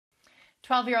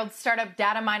12-year-old startup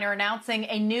Dataminr announcing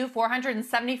a new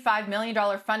 $475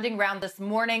 million funding round this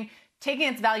morning, taking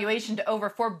its valuation to over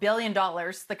 $4 billion.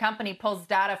 The company pulls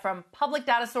data from public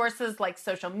data sources like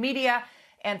social media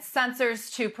and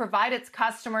sensors to provide its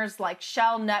customers like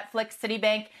Shell, Netflix,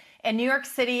 Citibank, and New York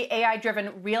City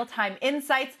AI-driven real-time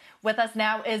insights. With us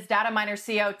now is Dataminr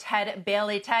CEO Ted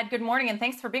Bailey. Ted, good morning, and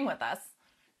thanks for being with us.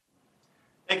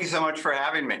 Thank you so much for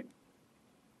having me.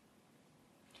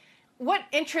 What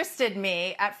interested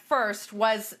me at first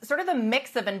was sort of the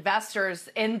mix of investors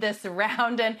in this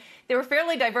round, and they were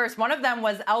fairly diverse. One of them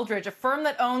was Eldridge, a firm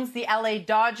that owns the LA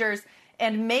Dodgers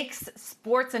and makes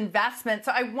sports investments.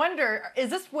 So I wonder, is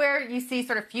this where you see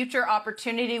sort of future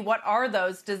opportunity? What are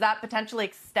those? Does that potentially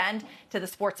extend to the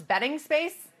sports betting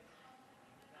space?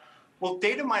 Well,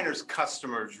 Dataminr's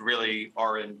customers really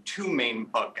are in two main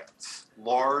buckets: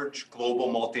 large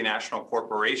global multinational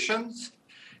corporations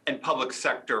and public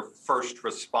sector first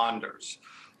responders.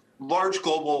 Large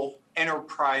global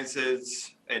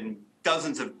enterprises in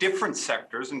dozens of different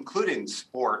sectors, including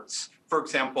sports. For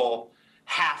example,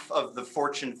 half of the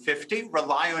Fortune 50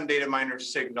 rely on Dataminr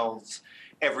signals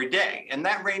every day. And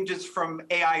that ranges from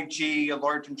AIG, a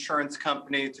large insurance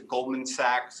company, to Goldman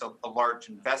Sachs, a large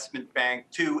investment bank,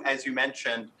 to, as you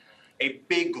mentioned, a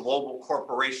big global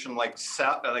corporation like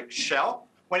Shell.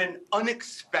 When an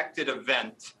unexpected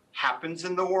event happens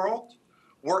in the world,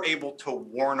 we're able to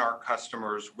warn our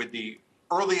customers with the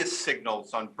earliest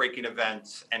signals on breaking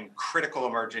events and critical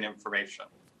emerging information.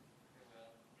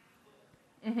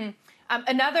 Mm-hmm.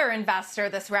 Another investor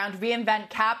this round, Reinvent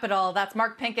Capital, that's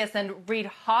Mark Pincus and Reid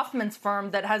Hoffman's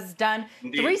firm that has done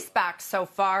Indeed. 3 SPACs so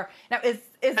far. Now, is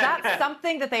that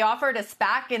something that they offered a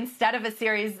SPAC instead of a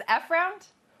Series F round?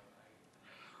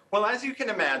 Well, as you can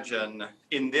imagine,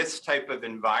 in this type of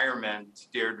environment,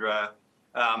 Deirdre,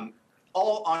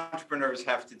 all entrepreneurs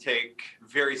have to take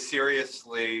very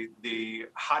seriously the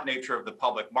hot nature of the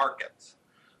public markets.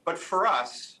 But for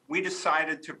us, we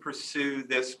decided to pursue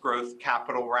this growth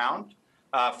capital round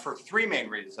for 3 main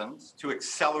reasons: to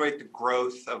accelerate the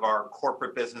growth of our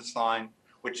corporate business line,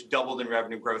 which doubled in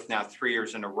revenue growth now 3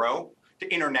 years in a row; to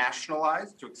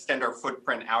internationalize, to extend our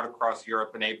footprint out across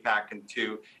Europe and APAC, and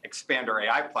to expand our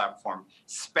AI platform.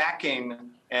 SPACing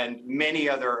and many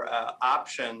other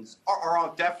options are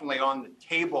all definitely on the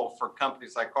table for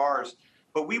companies like ours.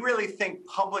 But we really think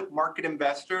public market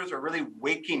investors are really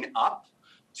waking up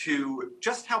to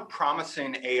just how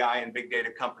promising AI and big data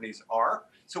companies are.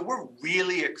 So we're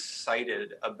really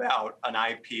excited about an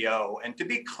IPO. And to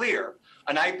be clear,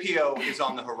 an IPO is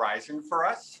on the horizon for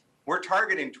us. We're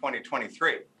targeting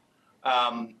 2023.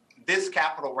 This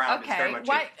capital round is very much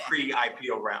a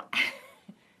pre-IPO round.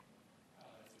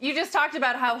 You just talked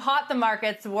about how hot the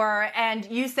markets were, and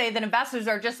you say that investors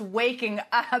are just waking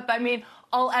up. I mean,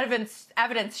 all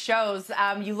evidence shows,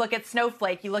 you look at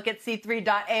Snowflake, you look at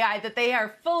C3.ai, that they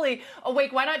are fully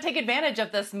awake. Why not take advantage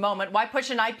of this moment? Why push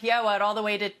an IPO out all the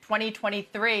way to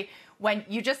 2023 when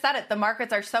you just said it, the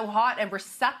markets are so hot and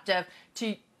receptive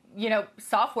to,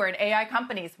 software and AI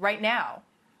companies right now?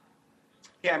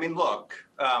 Yeah, I mean, look,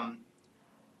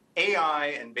 AI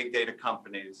and big data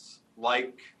companies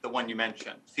like the one you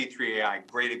mentioned, C3.ai,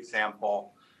 great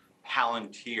example,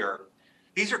 Palantir.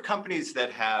 These are companies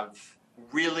that have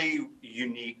really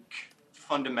unique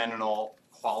fundamental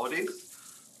qualities,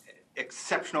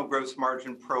 exceptional gross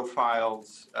margin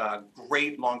profiles,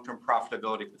 great long-term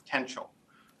profitability potential.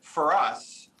 For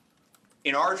us,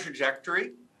 in our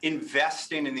trajectory,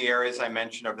 investing in the areas I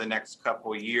mentioned over the next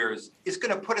couple of years is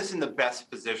going to put us in the best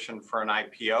position for an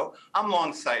IPO. I'm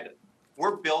long-sighted.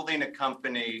 We're building a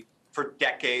company for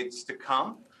decades to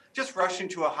come. Just rushing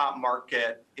to a hot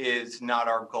market is not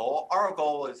our goal. Our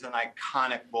goal is an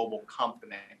iconic global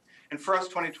company. And for us,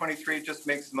 2023 just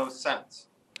makes the most sense.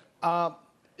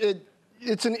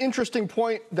 It's an interesting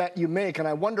point that you make, and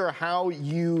I wonder how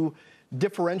you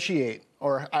differentiate,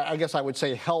 or I guess I would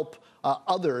say help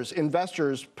others,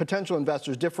 investors, potential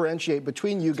investors, differentiate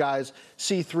between you guys,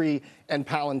 C3 and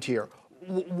Palantir.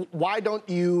 Why don't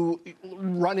you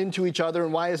run into each other,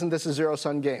 and why isn't this a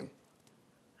zero-sum game?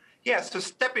 Yeah, so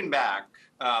stepping back,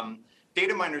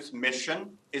 Dataminr's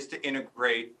mission is to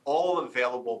integrate all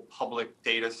available public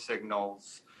data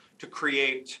signals to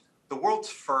create the world's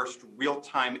first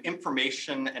real-time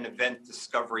information and event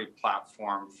discovery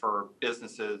platform for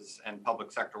businesses and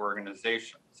public sector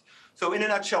organizations. So in a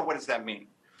nutshell, what does that mean?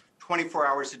 24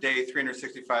 hours a day,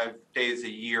 365 days a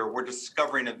year, we're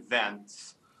discovering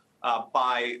events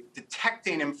by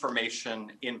detecting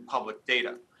information in public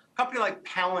data. A company like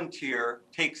Palantir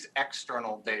takes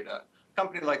external data. A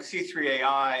company like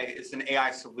C3.ai is an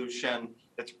AI solution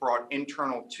that's brought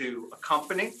internal to a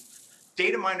company.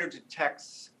 Dataminr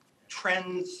detects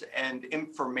trends and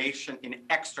information in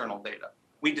external data.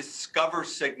 We discover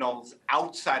signals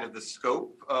outside of the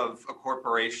scope of a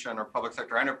corporation or public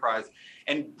sector enterprise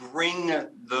and bring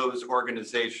those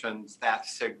organizations that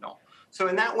signal. So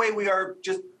in that way, we are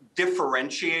just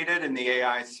differentiated in the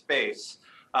AI space,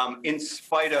 in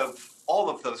spite of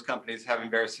all of those companies having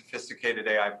very sophisticated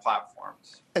AI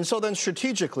platforms. And so then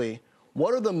strategically,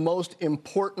 what are the most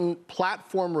important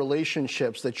platform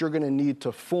relationships that you're going to need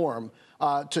to form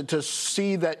to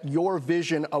see that your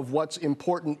vision of what's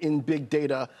important in big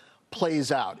data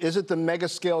plays out? Is it the mega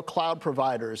scale cloud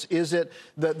providers? Is it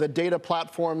the data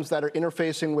platforms that are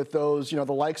interfacing with those, the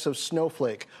likes of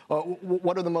Snowflake?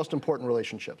 What are the most important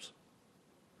relationships?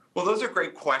 Well, those are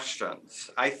great questions.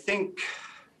 I think,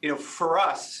 for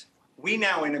us, we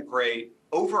now integrate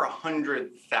over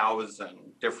 100,000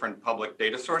 different public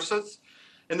data sources,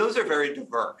 and those are very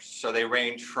diverse. So they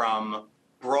range from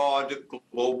broad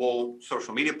global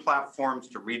social media platforms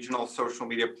to regional social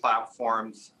media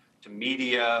platforms to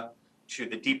media to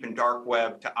the deep and dark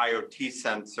web to IoT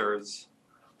sensors.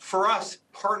 For us,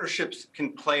 partnerships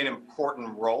can play an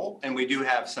important role, and we do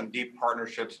have some deep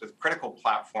partnerships with critical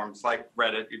platforms like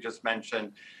Reddit, you just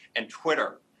mentioned, and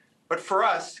Twitter. But for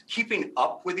us, keeping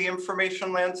up with the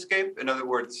information landscape, in other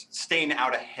words, staying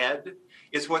out ahead,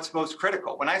 is what's most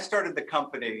critical. When I started the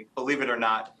company, believe it or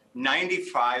not,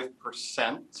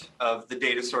 95% of the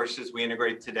data sources we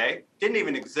integrate today didn't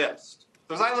even exist.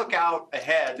 So as I look out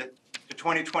ahead to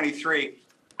 2023,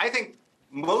 I think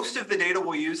most of the data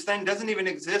we'll use then doesn't even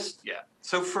exist yet.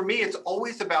 So for me, it's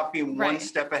always about being one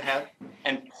step ahead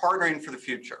and partnering for the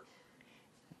future.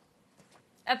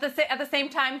 At the same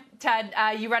time, Ted,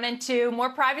 you run into more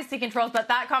privacy controls, but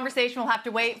that conversation will have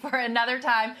to wait for another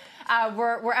time.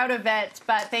 We're out of it,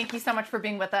 but thank you so much for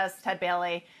being with us, Ted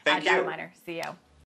Bailey, Dataminr CEO.